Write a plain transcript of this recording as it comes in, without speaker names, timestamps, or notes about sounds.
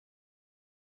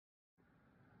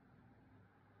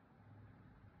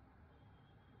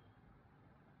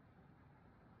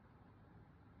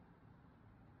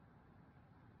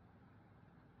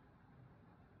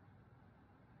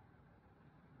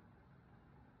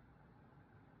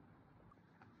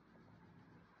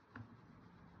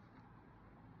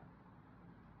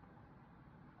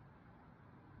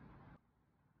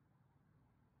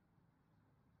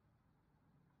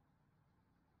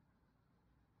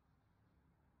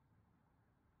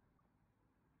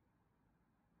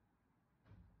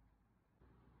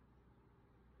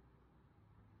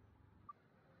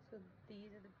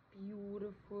these are the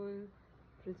beautiful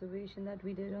preservation that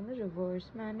we did on the reverse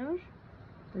manner.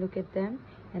 Look at them,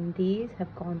 and these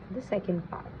have gone for the second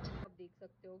part. आप देख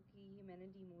सकते हो कि मैंने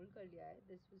demould कर लिया है.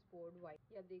 This was poured white.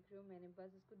 ये आप देख रहे हो मैंने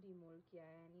बस इसको डीमोल्ड किया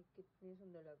है and ये कितने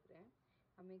सुंदर लग रहे हैं.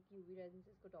 हम एक UV resin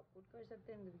से इसको top coat कर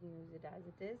सकते हैं. We can use it as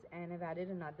it is, and I've added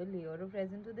another layer of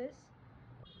resin to this.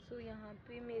 So यहाँ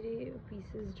पे मेरे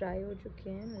pieces dry हो चुके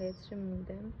हैं. Let's remove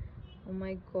them. Oh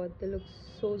my god, they look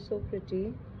so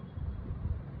pretty.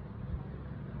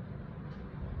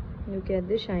 Look at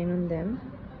the shine on them.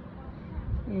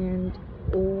 And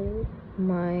oh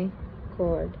my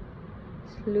god,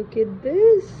 look at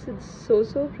this, it's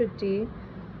so pretty. You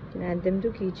can add them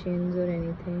to keychains or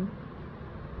anything.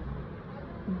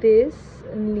 This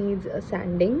needs a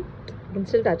sanding. You can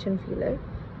still touch and feel it.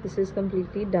 This is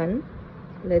completely done.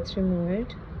 Let's remove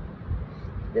it,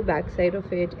 the back side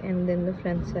of it and then the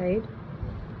front side.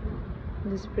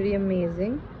 This is pretty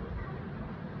amazing.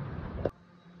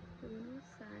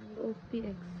 Sand off the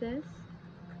excess,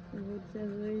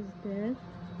 whatever is there.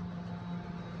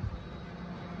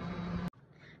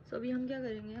 So अभी हम क्या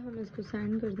करेंगे, हम इसको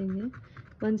sand कर देंगे.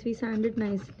 Once we sand it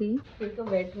nicely, take a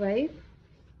wet wipe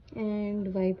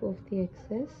and wipe off the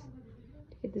excess.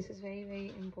 Okay, this is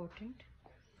very important.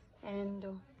 And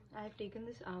I have taken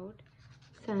this out,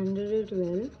 sanded it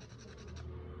well.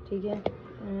 Okay,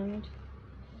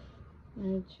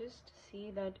 and just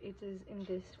see that it is in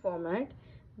this format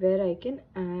where I can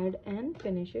add and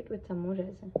finish it with some more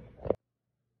resin.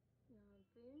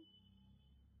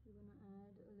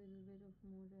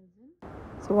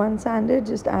 So once sanded,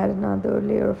 just add another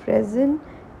layer of resin,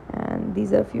 and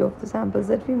these are a few of the samples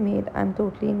that we made. I'm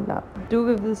totally in love. Do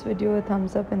give this video a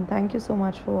thumbs up, and thank you so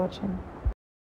much for watching.